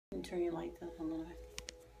turn your light down a little bit.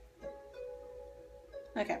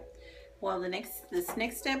 Okay. Well, this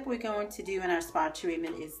next step we're going to do in our spa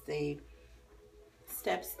treatment is the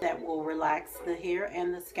steps that will relax the hair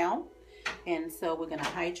and the scalp. And so we're going to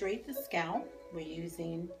hydrate the scalp. We're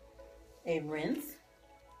using a rinse.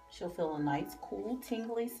 She'll feel a nice, cool,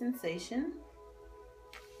 tingly sensation.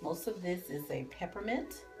 Most of this is a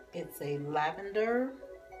peppermint. It's a lavender.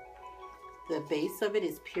 The base of it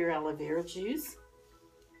is pure aloe vera juice.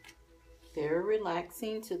 Very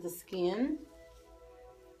relaxing to the skin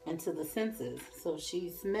and to the senses. So she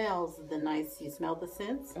smells the nice, you smell the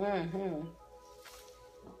scents? Mm-hmm.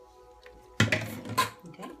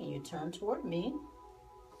 Okay, and you turn toward me.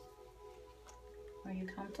 Are you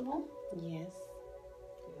comfortable? Yes.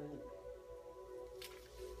 Good.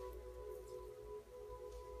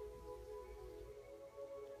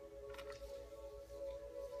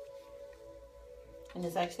 And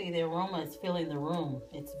it's actually, the aroma is filling the room.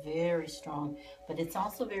 It's very strong, but it's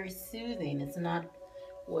also very soothing. It's not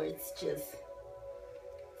where it's just,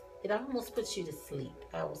 it almost puts you to sleep.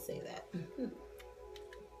 I will say that.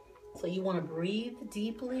 So you want to breathe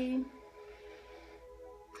deeply.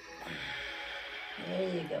 There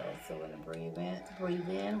you go. So we're going to breathe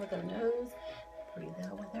in with our nose, breathe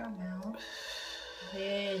out with our mouth.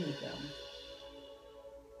 There you go.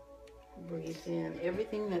 Breathe in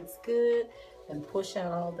everything that's good and push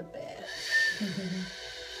out all the bad.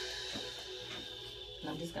 And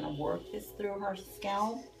I'm just going to work this through her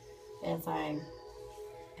scalp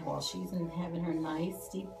while she's having her nice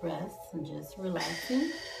deep breaths and just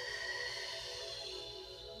relaxing.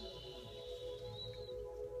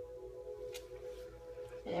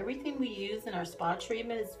 And everything we use in our spa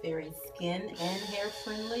treatment is very skin and hair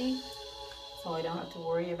friendly, so I don't have to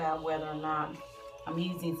worry about whether or not I'm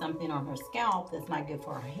using something on her scalp that's not good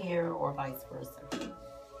for her hair or vice versa.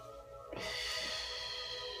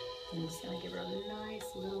 I'm just going to give her a nice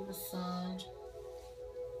little massage.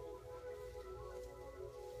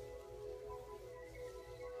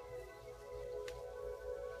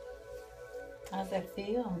 How's that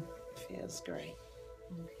feel? Feels great.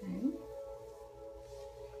 Okay.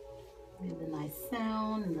 We have the nice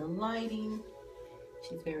sound and the lighting.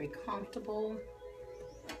 She's very comfortable.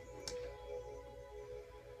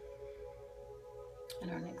 And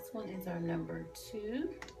our next one is our number 2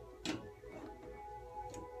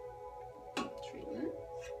 treatment.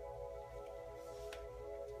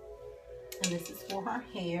 And this is for her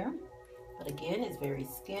hair, but again, it's very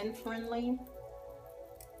skin friendly.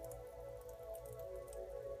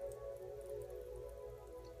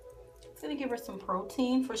 It's going to give her some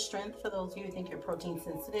protein for strength for those of you who think you're protein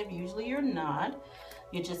sensitive. Usually you're not.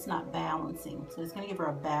 You're just not balancing. So it's going to give her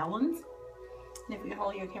a balance. And if you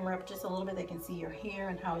hold your camera up just a little bit, they can see your hair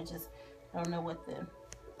and how it just, I don't know what the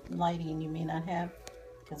lighting you may not have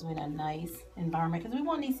because we're in a nice environment. Because we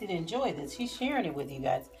want Lisa to enjoy this. She's sharing it with you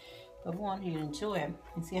guys. But we want you to enjoy it.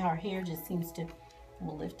 And see how her hair just seems to,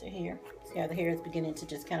 we'll lift her hair. See how the hair is beginning to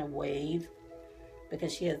just kind of wave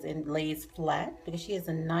because she has, it lays flat because she has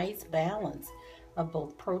a nice balance of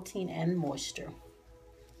both protein and moisture.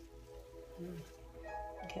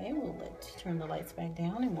 Okay, we'll turn the lights back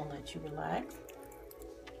down and we'll let you relax.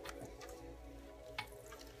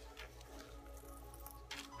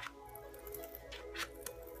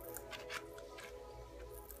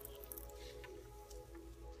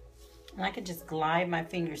 And I could just glide my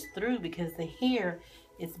fingers through because the hair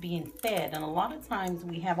is being fed. And a lot of times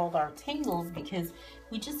we have all our tangles because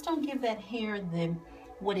we just don't give that hair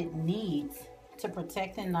what it needs to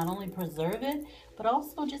protect and not only preserve it, but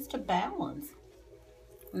also just to balance.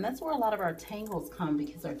 And that's where a lot of our tangles come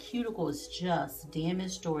because our cuticle is just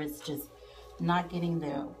damaged or it's just not getting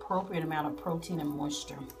the appropriate amount of protein and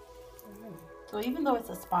moisture. So even though it's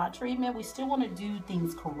a spa treatment, we still want to do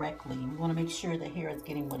things correctly. We want to make sure the hair is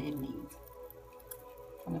getting what it needs.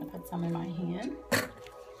 I'm going to put some in my hand.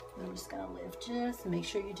 And I'm just going to lift just make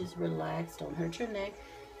sure you just relax. Don't hurt your neck.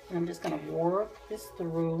 And I'm just going to work this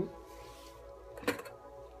through.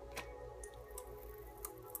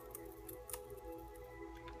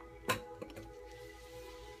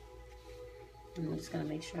 And I'm just going to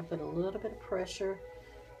make sure I put a little bit of pressure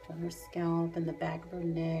on her scalp and the back of her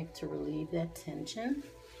neck to relieve that tension.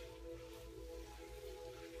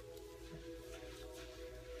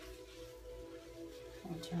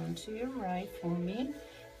 I'll turn to your right for me,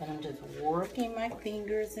 and I'm just working my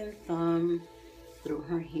fingers and thumb through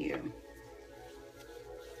her hair.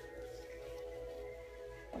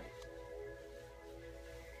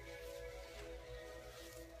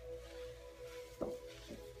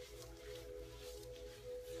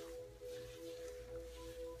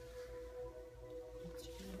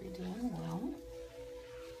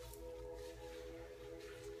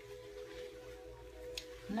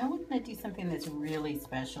 Now we're going to do something that's really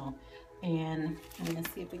special. And I'm going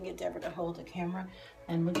to see if we can get Deborah to hold the camera.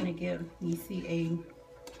 And we're going to give Lisa a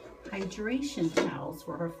hydration towels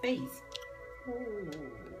for her face. Ooh.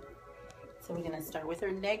 So we're going to start with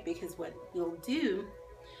her neck, because what we'll do,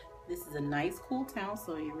 this is a nice cool towel.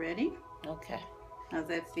 So are you ready? Okay. How's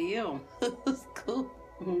that feel? It's cool.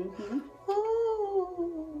 Mm-hmm.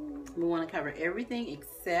 Ooh. We want to cover everything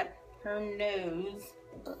except her nose.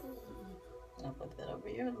 I'll put that over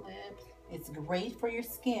your lips. It's great for your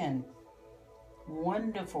skin.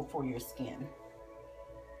 Wonderful for your skin.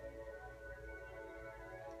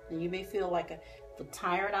 And you may feel like for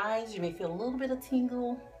tired eyes, you may feel a little bit of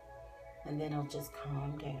tingle, and then it'll just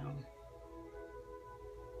calm down.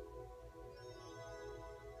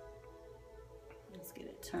 Let's get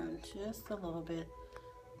it turned just a little bit.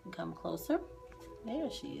 Come closer.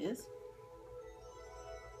 There she is.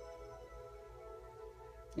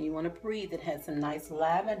 And you want to breathe. It has some nice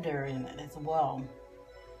lavender in it as well.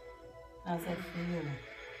 How's that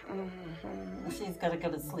feel? Mm-hmm. She's got to go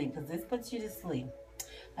to sleep, because this puts you to sleep.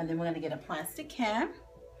 And then we're going to get a plastic cap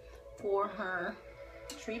for her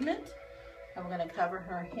treatment. And we're going to cover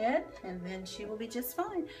her head, and then she will be just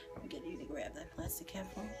fine. I'll get you to grab that plastic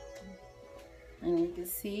cap for me. And you can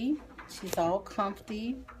see she's all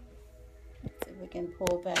comfy. Let's see if we can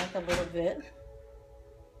pull back a little bit.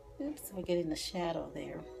 Oops, we're getting the shadow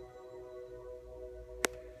there.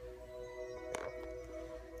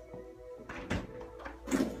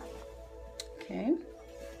 Okay.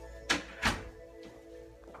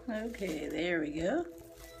 Okay, there we go.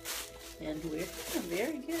 And we're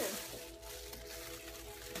very good.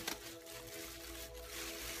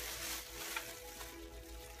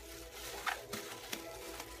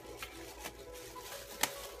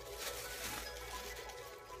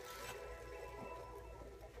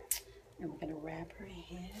 And we're going to wrap her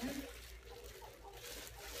head.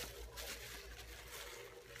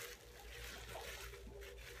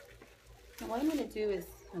 And what I'm going to do is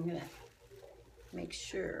I'm going to make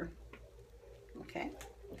sure, okay,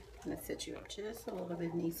 I'm going to set you up just a little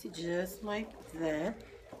bit, Niecy, just like that.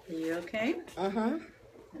 Are you okay? Uh-huh.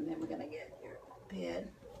 And then we're going to get your bed.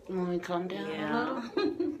 When we come down a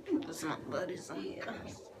little? Because my butt is on. Yeah.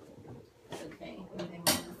 Okay, and then we're going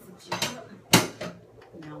to set you up.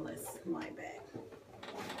 Now let's lie back.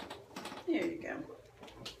 There you go.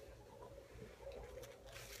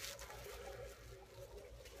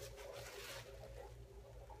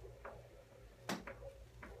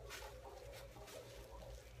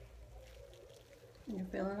 You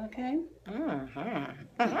feeling okay?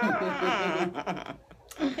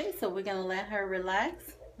 Okay, so we're gonna let her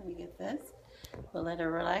relax. Let me get this. We'll let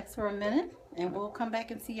her relax for a minute, and we'll come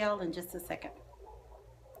back and see y'all in just a second.